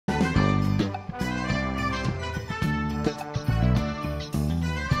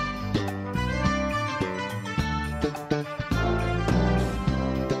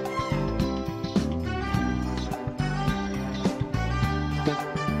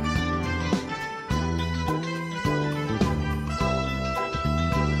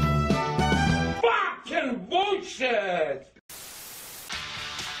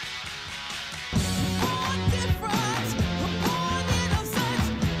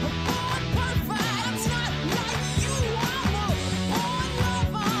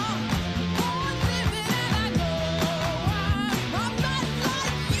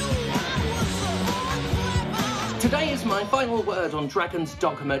Today is my final word on Dragon's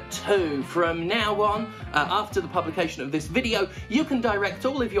Dogma 2. From now on, after the publication of this video, you can direct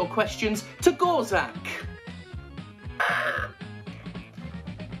all of your questions to Gorzak.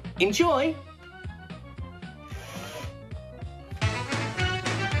 Enjoy!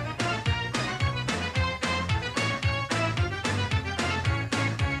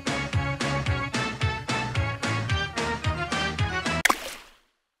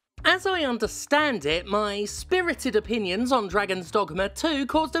 As I understand it, my spirited opinions on Dragon's Dogma 2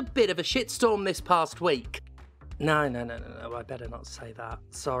 caused a bit of a shitstorm this past week. No, I better not say that.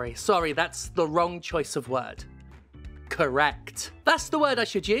 Sorry, that's the wrong choice of word. Correct. That's the word I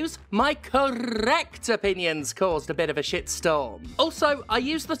should use. My correct opinions caused a bit of a shitstorm. Also, I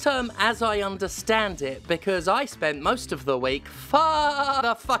use the term as I understand it because I spent most of the week far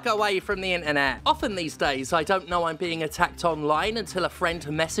the fuck away from the internet. Often these days, I don't know I'm being attacked online until a friend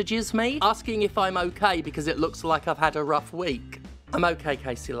messages me asking if I'm okay because it looks like I've had a rough week. I'm okay,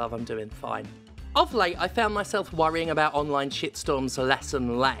 Casey love, I'm doing fine. Of late, I found myself worrying about online shitstorms less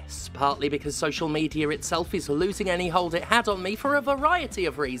and less, partly because social media itself is losing any hold it had on me for a variety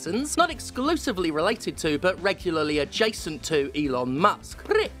of reasons, not exclusively related to, but regularly adjacent to Elon Musk.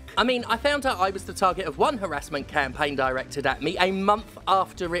 Prick. I mean, I found out I was the target of one harassment campaign directed at me a month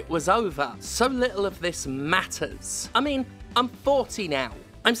after it was over. So little of this matters. I mean, I'm 40 now.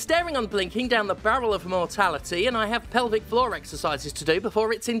 I'm staring unblinking down the barrel of mortality and I have pelvic floor exercises to do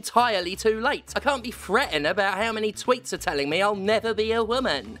before it's entirely too late. I can't be fretting about how many tweets are telling me I'll never be a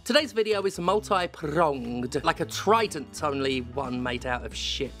woman. Today's video is multi-pronged, like a trident, only one made out of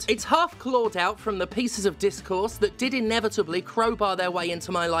shit. It's half clawed out from the pieces of discourse that did inevitably crowbar their way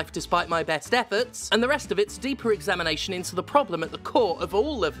into my life despite my best efforts, and the rest of it's deeper examination into the problem at the core of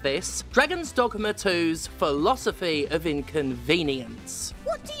all of this, Dragon's Dogma 2's philosophy of inconvenience.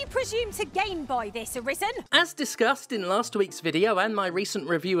 What do you presume to gain by this, Arisen? As discussed in last week's video and my recent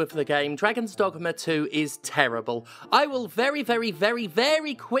review of the game, Dragon's Dogma 2 is terrible. I will very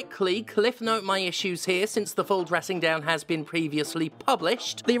quickly cliff note my issues here since the full dressing down has been previously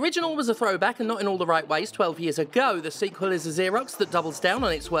published. The original was a throwback and not in all the right ways 12 years ago. The sequel is a Xerox that doubles down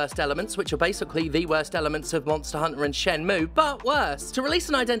on its worst elements, which are basically the worst elements of Monster Hunter and Shenmue, but worse. To release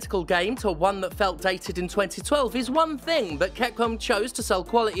an identical game to one that felt dated in 2012 is one thing, but Capcom chose to sell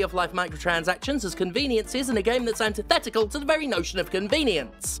quality of life microtransactions as conveniences in a game that's antithetical to the very notion of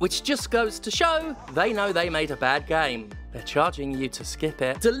convenience. Which just goes to show they know they made a bad game. They're charging you to skip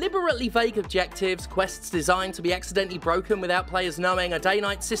it. Deliberately vague objectives, quests designed to be accidentally broken without players knowing, a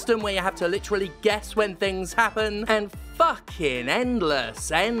day-night system where you have to literally guess when things happen, and fucking endless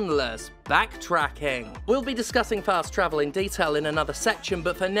backtracking. We'll be discussing fast travel in detail in another section,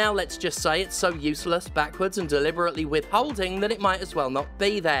 but for now let's just say it's so useless, backwards and deliberately withholding that it might as well not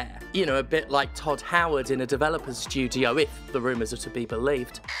be there. You know, a bit like Todd Howard in a developer's studio, if the rumours are to be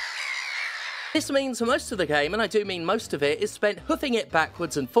believed. This means most of the game, and I do mean most of it, is spent hoofing it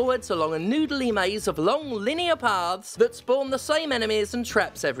backwards and forwards along a noodly maze of long linear paths that spawn the same enemies and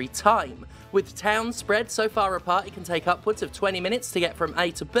traps every time. With towns spread so far apart it can take upwards of 20 minutes to get from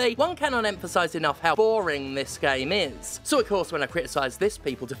A to B, one cannot emphasise enough how boring this game is. So of course when I criticised this,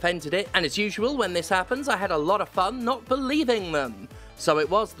 people defended it, and as usual when this happens I had a lot of fun not believing them. So it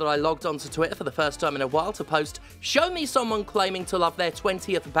was that I logged onto Twitter for the first time in a while to post, "Show me someone claiming to love their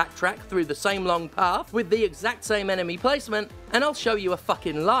 20th backtrack through the same long path with the exact same enemy placement, and I'll show you a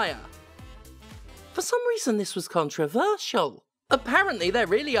fucking liar." For some reason this was controversial. Apparently there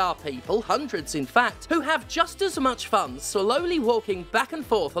really are people, hundreds in fact, who have just as much fun slowly walking back and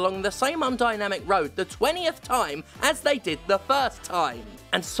forth along the same undynamic road the 20th time as they did the first time.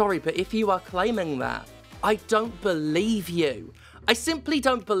 And sorry, but if you are claiming that, I don't believe you. I simply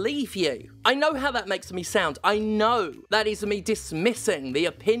don't believe you. I know how that makes me sound. I know that is me dismissing the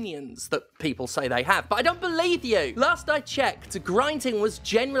opinions that people say they have, but I don't believe you. Last I checked, grinding was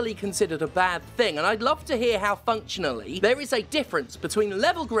generally considered a bad thing, and I'd love to hear how functionally there is a difference between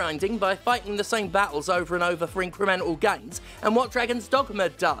level grinding by fighting the same battles over and over for incremental gains and what Dragon's Dogma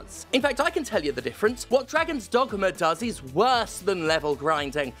does. In fact, I can tell you the difference. What Dragon's Dogma does is worse than level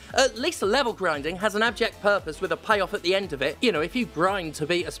grinding. At least level grinding has an abject purpose with a payoff at the end of it. You know, if you grind to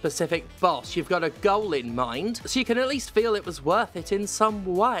beat a specific boss, you've got a goal in mind, so you can at least feel it was worth it in some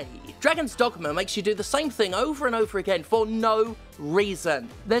way. Dragon's Dogma makes you do the same thing over and over again for no reason.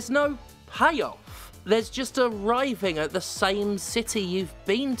 There's no payoff. there's just arriving at the same city you've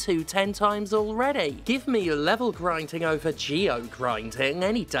been to 10 times already. Give me level grinding over geo grinding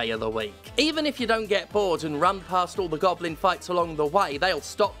any day of the week. Even if you don't get bored and run past all the goblin fights along the way, they'll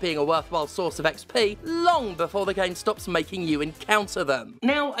stop being a worthwhile source of XP long before the game stops making you encounter them.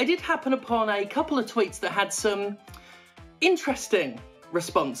 Now, I did happen upon a couple of tweets that had some interesting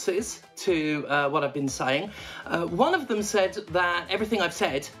responses to what I've been saying. One of them said that everything I've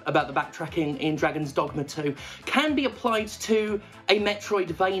said about the backtracking in Dragon's Dogma 2 can be applied to a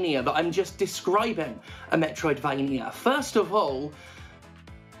Metroidvania, that I'm just describing a Metroidvania. First of all,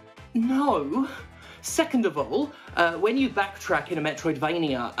 no. Second of all, when you backtrack in a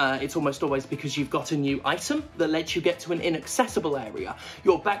Metroidvania, it's almost always because you've got a new item that lets you get to an inaccessible area.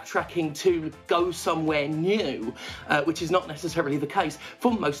 You're backtracking to go somewhere new, which is not necessarily the case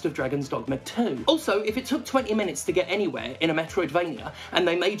for most of Dragon's Dogma 2. Also, if it took 20 minutes to get anywhere in a Metroidvania, and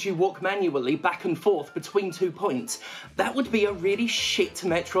they made you walk manually back and forth between 2 points, that would be a really shit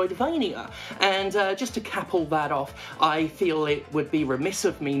Metroidvania. And just to cap all that off, I feel it would be remiss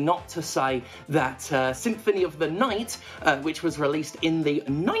of me not to say that Symphony of the Night, which was released in the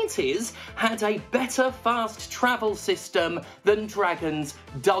 90s, had a better fast travel system than Dragon's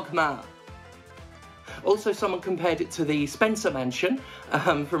Dogma. Also, someone compared it to the Spencer Mansion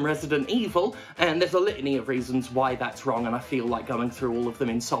from Resident Evil, and there's a litany of reasons why that's wrong, and I feel like going through all of them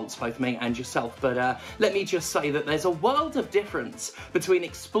insults both me and yourself, but let me just say that there's a world of difference between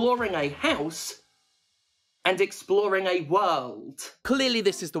exploring a house and exploring a world. Clearly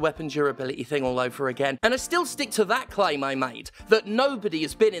this is the weapon durability thing all over again, and I still stick to that claim I made, that nobody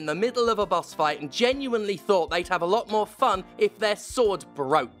has been in the middle of a boss fight and genuinely thought they'd have a lot more fun if their sword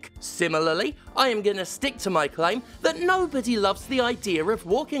broke. Similarly, I am gonna stick to my claim that nobody loves the idea of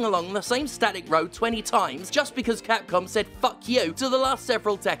walking along the same static road 20 times just because Capcom said fuck you to the last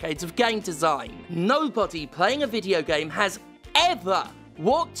several decades of game design. Nobody playing a video game has ever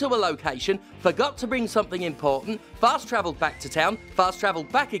walked to a location, forgot to bring something important, fast travelled back to town, fast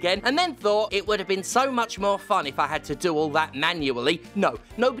travelled back again, and then thought it would have been so much more fun if I had to do all that manually. No,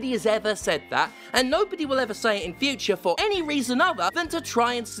 nobody has ever said that, and nobody will ever say it in future for any reason other than to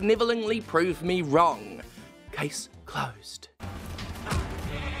try and snivelingly prove me wrong. Case closed.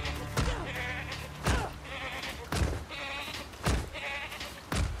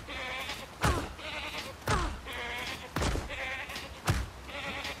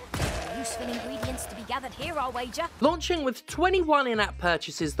 Ingredients to be gathered here, I'll wager. Launching with 21 in-app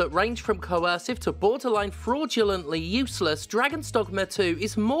purchases that range from coercive to borderline fraudulently useless, Dragon's Dogma 2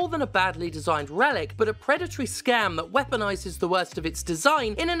 is more than a badly designed relic, but a predatory scam that weaponizes the worst of its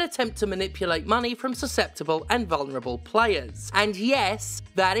design in an attempt to manipulate money from susceptible and vulnerable players. And yes,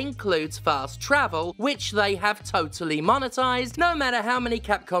 that includes fast travel, which they have totally monetized, no matter how many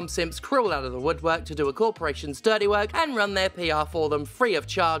Capcom simps crawl out of the woodwork to do a corporation's dirty work and run their PR for them free of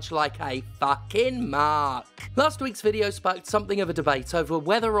charge like a fucking mark. Last week's video sparked something of a debate over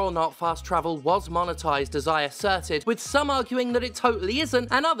whether or not fast travel was monetized as I asserted, with some arguing that it totally isn't,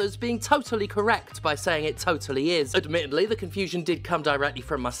 and others being totally correct by saying it totally is. Admittedly, the confusion did come directly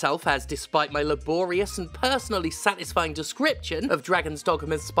from myself, as despite my laborious and personally satisfying description of Dragon's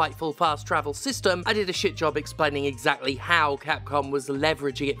Dogma's spiteful fast travel system, I did a shit job explaining exactly how Capcom was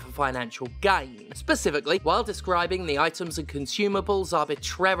leveraging it for financial gain. Specifically, while describing the items and consumables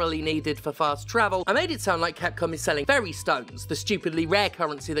arbitrarily needed for fast travel, I made it sound like Capcom is selling fairy stones, the stupidly rare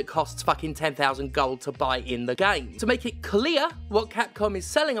currency that costs fucking 10,000 gold to buy in the game. To make it clear, what Capcom is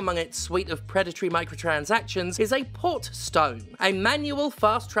selling among its suite of predatory microtransactions is a port stone, a manual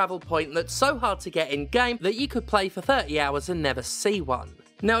fast travel point that's so hard to get in game that you could play for 30 hours and never see one.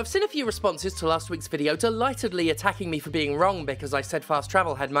 Now, I've seen a few responses to last week's video delightedly attacking me for being wrong because I said fast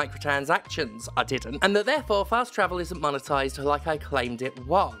travel had microtransactions. I didn't. And that therefore fast travel isn't monetized like I claimed it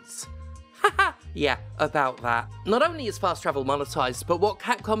was. Haha, yeah, about that. Not only is fast travel monetized, but what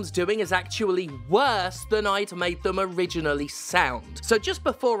Capcom's doing is actually worse than I'd made them originally sound. So just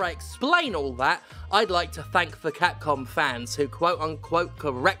before I explain all that, I'd like to thank the Capcom fans who quote-unquote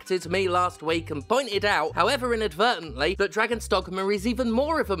corrected me last week and pointed out, however inadvertently, that Dragon's Dogma is even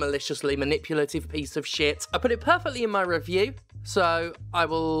more of a maliciously manipulative piece of shit. I put it perfectly in my review, so I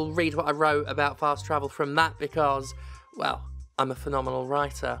will read what I wrote about fast travel from that because, well, I'm a phenomenal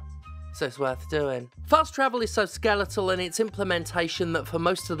writer. So it's worth doing. Fast travel is so skeletal in its implementation that for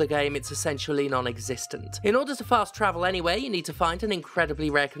most of the game it's essentially non-existent. In order to fast travel anywhere, you need to find an incredibly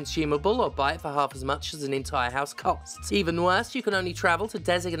rare consumable or buy it for half as much as an entire house costs. Even worse, you can only travel to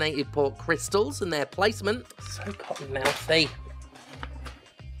designated port crystals and their placement. So cotton mouthy. I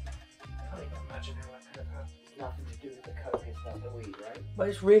can't even imagine how I could have had nothing to do with of the cocaine without the weed, right? But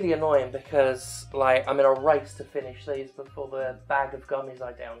it's really annoying because, like, I'm in a race to finish these before the bag of gummies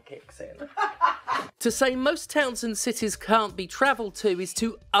I down kicks in. To say most towns and cities can't be travelled to is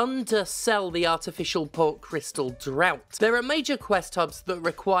to undersell the artificial port crystal drought. There are major quest hubs that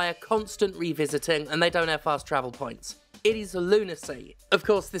require constant revisiting and they don't have fast travel points. It is lunacy. Of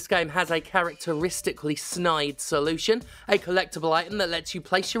course, this game has a characteristically snide solution, a collectible item that lets you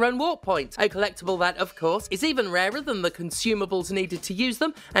place your own warp point. A collectible that, of course, is even rarer than the consumables needed to use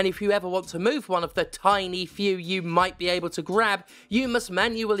them, and if you ever want to move one of the tiny few you might be able to grab, you must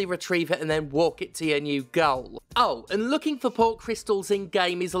manually retrieve it and then walk it to your new goal. Oh, and looking for port crystals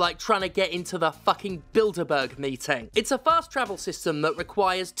in-game is like trying to get into the fucking Bilderberg meeting. It's a fast travel system that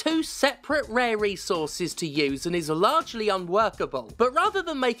requires 2 separate rare resources to use and is largely unworkable. But rather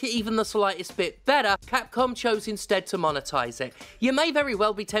than make it even the slightest bit better, Capcom chose instead to monetize it. You may very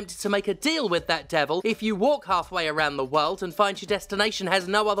well be tempted to make a deal with that devil if you walk halfway around the world and find your destination has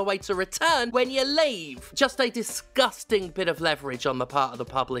no other way to return when you leave. Just a disgusting bit of leverage on the part of the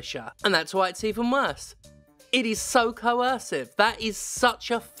publisher. And that's why it's even worse. It is so coercive. That is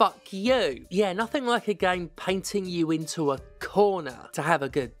such a fuck you. Yeah, nothing like a game painting you into a corner to have a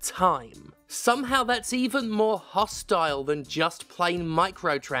good time. Somehow that's even more hostile than just plain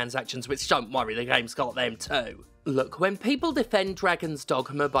microtransactions, which don't worry, the game's got them too. Look, when people defend Dragon's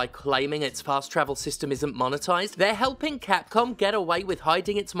Dogma by claiming its fast travel system isn't monetized, they're helping Capcom get away with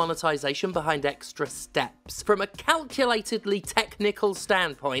hiding its monetization behind extra steps. From a calculatedly technical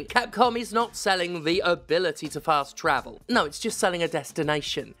standpoint, Capcom is not selling the ability to fast travel. No, it's just selling a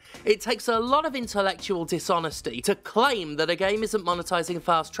destination. It takes a lot of intellectual dishonesty to claim that a game isn't monetizing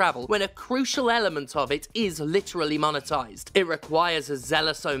fast travel when a crucial element of it is literally monetized. It requires a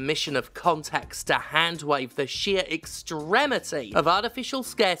zealous omission of context to handwave the sheer extremity of artificial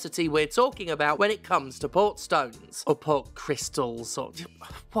scarcity we're talking about when it comes to port stones, or port crystals, or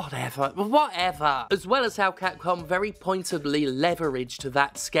whatever, as well as how Capcom very pointedly leveraged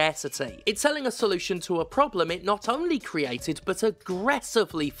that scarcity. It's selling a solution to a problem it not only created, but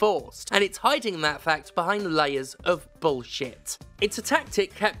aggressively forced, and it's hiding that fact behind layers of bullshit. It's a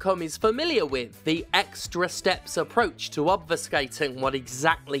tactic Capcom is familiar with, the extra steps approach to obfuscating what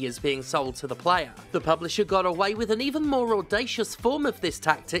exactly is being sold to the player. The publisher got away with an even more audacious form of this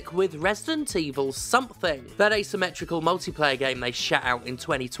tactic with Resident Evil Something, that asymmetrical multiplayer game they shat out in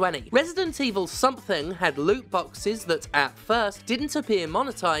 2020. Resident Evil Something had loot boxes that at first didn't appear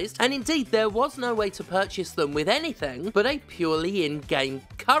monetized, and indeed there was no way to purchase them with anything but a purely in-game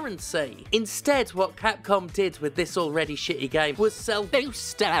currency. Instead, what Capcom did with this already shitty game was sell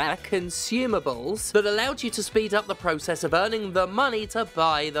booster consumables that allowed you to speed up the process of earning the money to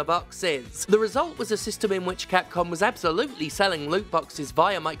buy the boxes. The result was a system in which Capcom was absolutely selling loot boxes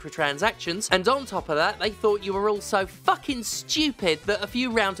via microtransactions, and on top of that, they thought you were all so fucking stupid that a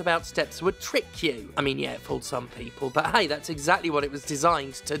few roundabout steps would trick you. I mean, yeah, it fooled some people, but hey, that's exactly what it was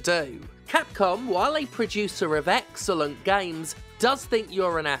designed to do. Capcom, while a producer of excellent games, does think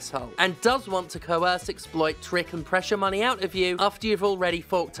you're an asshole, and does want to coerce, exploit, trick and pressure money out of you after you've already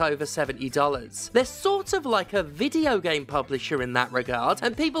forked over $70. They're sort of like a video game publisher in that regard,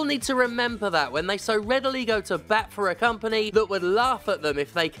 and people need to remember that when they so readily go to bat for a company that would laugh at them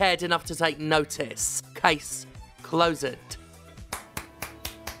if they cared enough to take notice. Case closed.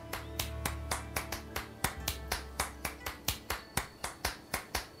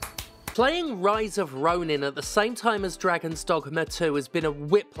 Playing Rise of Ronin at the same time as Dragon's Dogma 2 has been a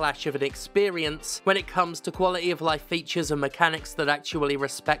whiplash of an experience when it comes to quality of life features and mechanics that actually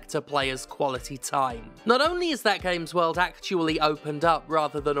respect a player's quality time. Not only is that game's world actually opened up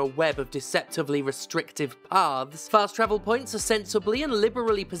rather than a web of deceptively restrictive paths, fast travel points are sensibly and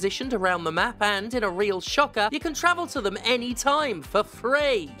liberally positioned around the map, and in a real shocker, you can travel to them anytime for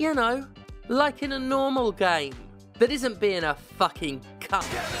free. You know, like in a normal game that isn't being a fucking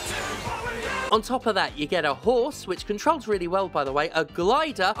cunt. On top of that, you get a horse, which controls really well, by the way, a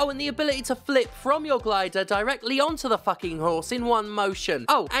glider, oh, and the ability to flip from your glider directly onto the fucking horse in one motion.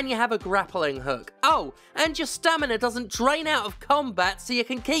 Oh, and you have a grappling hook. Oh, and your stamina doesn't drain out of combat, so you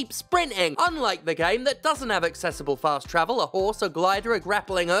can keep sprinting, unlike the game that doesn't have accessible fast travel, a horse, a glider, a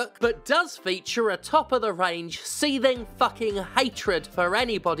grappling hook, but does feature a top-of-the-range, seething fucking hatred for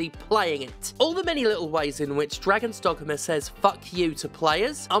anybody playing it. All the many little ways in which Dragon's Dogma says fuck you to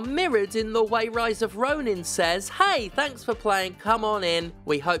players are mirrored in the way Rise of Ronin says, hey, thanks for playing, come on in,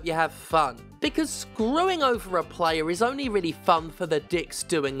 we hope you have fun. Because screwing over a player is only really fun for the dicks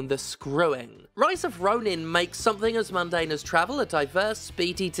doing the screwing. Rise of Ronin makes something as mundane as travel a diverse,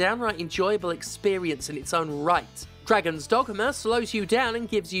 speedy, downright enjoyable experience in its own right. Dragon's Dogma slows you down and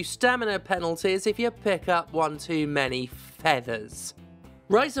gives you stamina penalties if you pick up one too many feathers.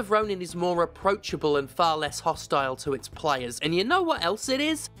 Rise of Ronin is more approachable and far less hostile to its players, and you know what else it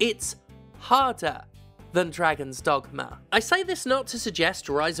is? It's harder than Dragon's Dogma. I say this not to suggest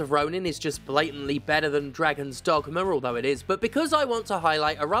Rise of Ronin is just blatantly better than Dragon's Dogma, although it is, but because I want to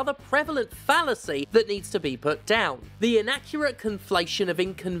highlight a rather prevalent fallacy that needs to be put down: the inaccurate conflation of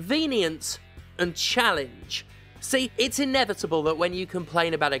inconvenience and challenge. See, it's inevitable that when you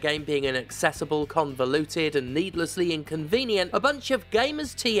complain about a game being inaccessible, convoluted, and needlessly inconvenient, a bunch of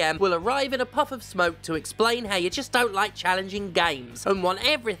gamers TM will arrive in a puff of smoke to explain how you just don't like challenging games, and want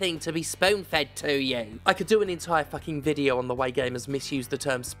everything to be spoon-fed to you. I could do an entire fucking video on the way gamers misuse the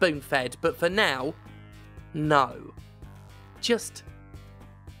term spoon-fed, but for now, no. Just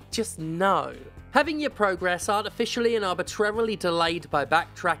no. Having your progress artificially and arbitrarily delayed by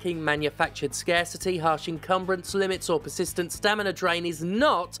backtracking, manufactured scarcity, harsh encumbrance limits, or persistent stamina drain is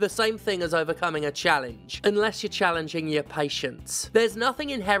not the same thing as overcoming a challenge, unless you're challenging your patience. There's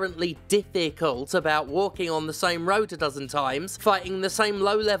nothing inherently difficult about walking on the same road a dozen times, fighting the same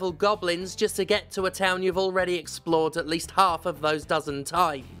low-level goblins just to get to a town you've already explored at least half of those dozen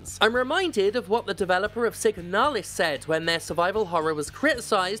times. I'm reminded of what the developer of Signalis said when their survival horror was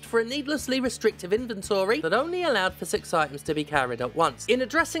criticised for a needlessly restricted inventory that only allowed for 6 items to be carried at once. In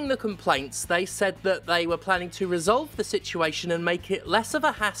addressing the complaints, they said that they were planning to resolve the situation and make it less of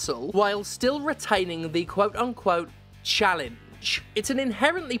a hassle while still retaining the quote-unquote challenge. It's an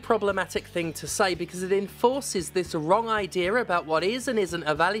inherently problematic thing to say because it enforces this wrong idea about what is and isn't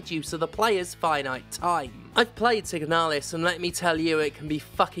a valid use of the player's finite time. I've played Signalis, and let me tell you, it can be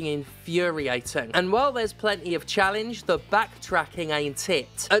fucking infuriating. And while there's plenty of challenge, the backtracking ain't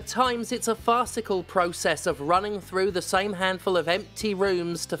it. At times, it's a farcical process of running through the same handful of empty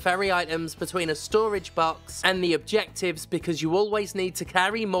rooms to ferry items between a storage box and the objectives because you always need to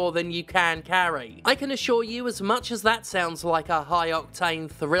carry more than you can carry. I can assure you, as much as that sounds like a high-octane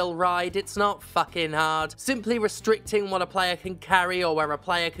thrill ride, it's not fucking hard. Simply restricting what a player can carry or where a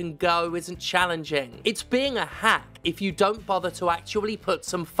player can go isn't challenging. It's being a hack if you don't bother to actually put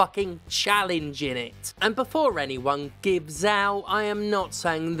some fucking challenge in it. And before anyone gives out, I am not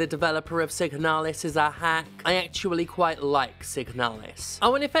saying the developer of Signalis is a hack. I actually quite like Signalis.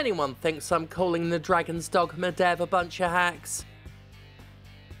 Oh, and if anyone thinks I'm calling the Dragon's Dogma dev a bunch of hacks,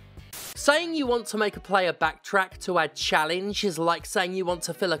 saying you want to make a player backtrack to add challenge is like saying you want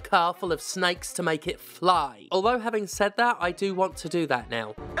to fill a car full of snakes to make it fly. Although having said that, I do want to do that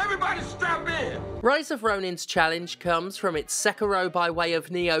now. Everybody strap in! Rise of Ronin's challenge comes from its Sekiro by way of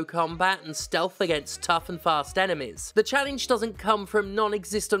Neo combat and stealth against tough and fast enemies. The challenge doesn't come from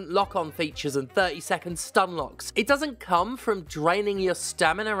non-existent lock-on features and 30-second stun locks. It doesn't come from draining your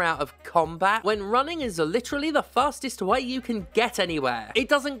stamina out of combat when running is literally the fastest way you can get anywhere. It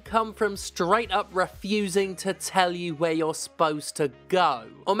doesn't come from straight up refusing to tell you where you're supposed to go,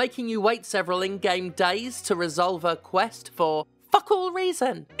 or making you wait several in-game days to resolve a quest for fuck all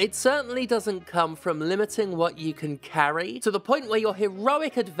reason. It certainly doesn't come from limiting what you can carry to the point where your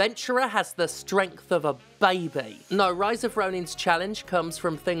heroic adventurer has the strength of a baby. No, Rise of Ronin's challenge comes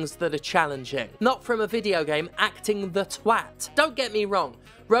from things that are challenging, not from a video game acting the twat. Don't get me wrong,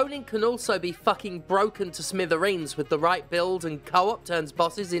 Ronin can also be fucking broken to smithereens with the right build, and co-op turns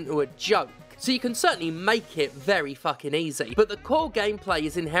bosses into a joke. So you can certainly make it very fucking easy, but the core gameplay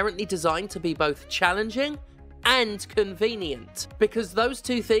is inherently designed to be both challenging and convenient, because those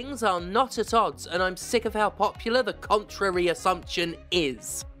two things are not at odds, and I'm sick of how popular the contrary assumption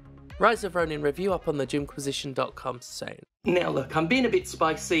is. Rise of Ronin review up on the Jimquisition.com soon. Now look, I'm being a bit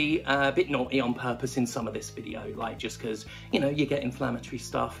spicy, a bit naughty on purpose in some of this video, like just because, you know, you get inflammatory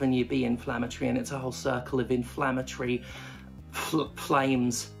stuff and you be inflammatory and it's a whole circle of inflammatory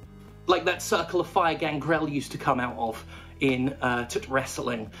flames. Like that circle of fire Gangrel used to come out of in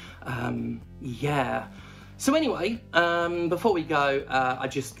wrestling. Yeah. So anyway, before we go, I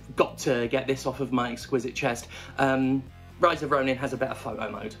just got to get this off of my exquisite chest. Rise of Ronin has a better photo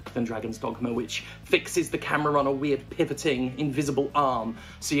mode than Dragon's Dogma, which fixes the camera on a weird pivoting invisible arm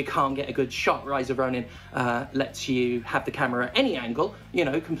so you can't get a good shot. Rise of Ronin lets you have the camera at any angle, you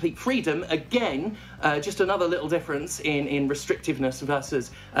know, complete freedom. Again, just another little difference in restrictiveness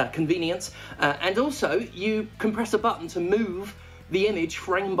versus convenience. And also, you can press a button to move the image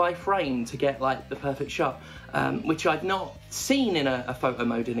frame by frame to get like the perfect shot, which I've not seen in a photo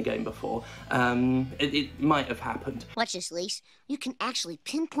mode in a game before. It might have happened. Watch this, Lise. You can actually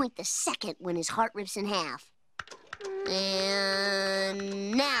pinpoint the second when his heart rips in half.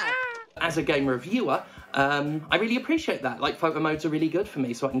 And now. As a game reviewer, I really appreciate that. Like, photo modes are really good for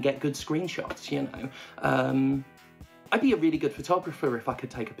me so I can get good screenshots, you know. I'd be a really good photographer if I could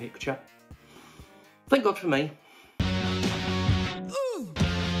take a picture. Thank God for me.